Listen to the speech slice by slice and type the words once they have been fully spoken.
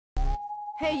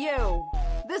Hey yo,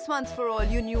 this one's for all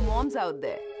you new moms out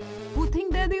there who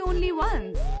think they're the only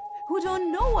ones, who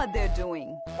don't know what they're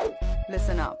doing.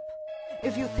 Listen up.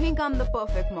 If you think I'm the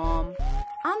perfect mom,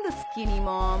 I'm the skinny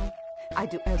mom, I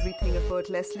do everything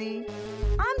effortlessly,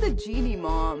 I'm the genie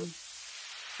mom.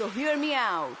 So hear me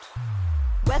out.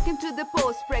 Welcome to the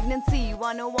Post-Pregnancy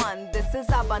 101. This is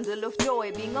our bundle of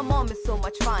joy. Being a mom is so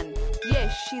much fun.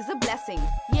 Yes, she's a blessing.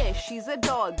 Yes, she's a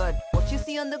doll. But what you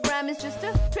see on the gram is just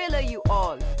a trailer, you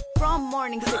all. From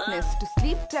morning sickness to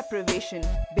sleep deprivation,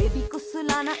 baby ko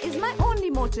sulana is my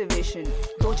only motivation.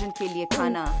 Dojan ke liye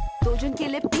khana, dojan ke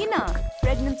liye peena.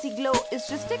 Pregnancy glow is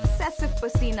just excessive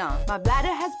pasina. My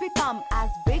bladder has become as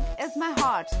big as my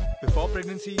heart. Before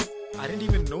pregnancy, I didn't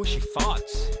even know she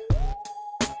farts.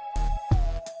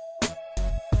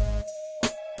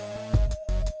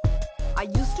 I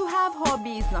used to have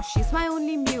hobbies, now she's my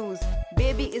only muse.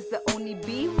 Baby is the only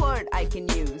B word I can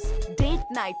use. Date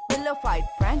night, pillow fight,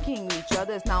 pranking each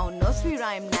other's now nursery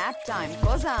rhyme, nap time,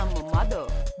 cause I'm a mother.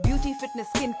 Beauty, fitness,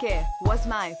 skincare was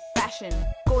my passion.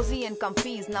 Cozy and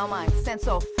comfy is now my sense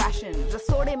of fashion.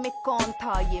 रसोड़े में कौन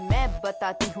था ये मैं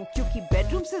बताती हूँ, क्योंकि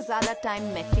bedroom से ज़्यादा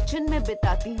time मैं kitchen में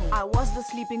बिताती हूँ. I was the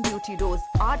sleeping beauty रोज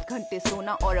 8 घंटे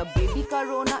सोना, और अब baby का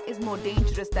रोना is more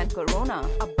dangerous than corona.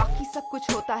 अब बाकी सब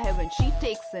कुछ होता है when she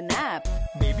takes a nap.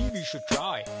 Maybe we should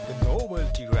try the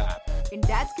novelty rap. In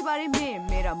dads के बारे में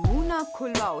मेरा मुंह ना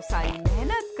खुलवाओ, सारी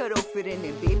मेहनत करो फिर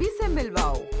इन्हें baby से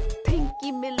मिलवाओ. Think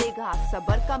कि मिलेगा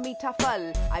सबर का मीठा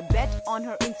फल. I bet on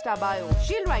her Insta bio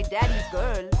she'll write daddy's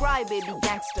girl. Cry baby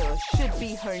gangster should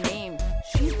be her name.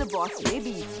 She's the boss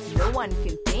baby, no one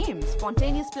can tame.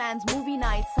 Spontaneous plans, movie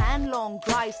nights and long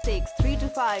drives takes 3 to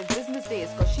 5 business days,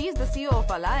 cause she's the CEO of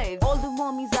our lives. All the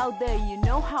mommies out there, you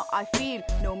know how I feel.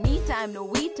 No me time, no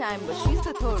we time, but she's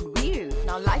the third wheel.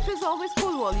 Now life is always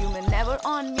full volume and never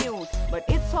on mute, but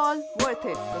it's all worth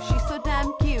it, cause she's so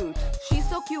damn cute. She's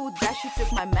so cute that she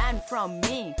took my man from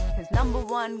me. His number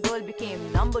one girl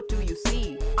became number 2, you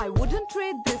see. I wouldn't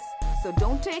trade this, so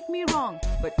don't take me wrong,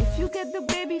 but if you get the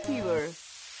baby fever,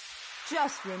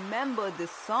 just remember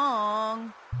this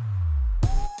song.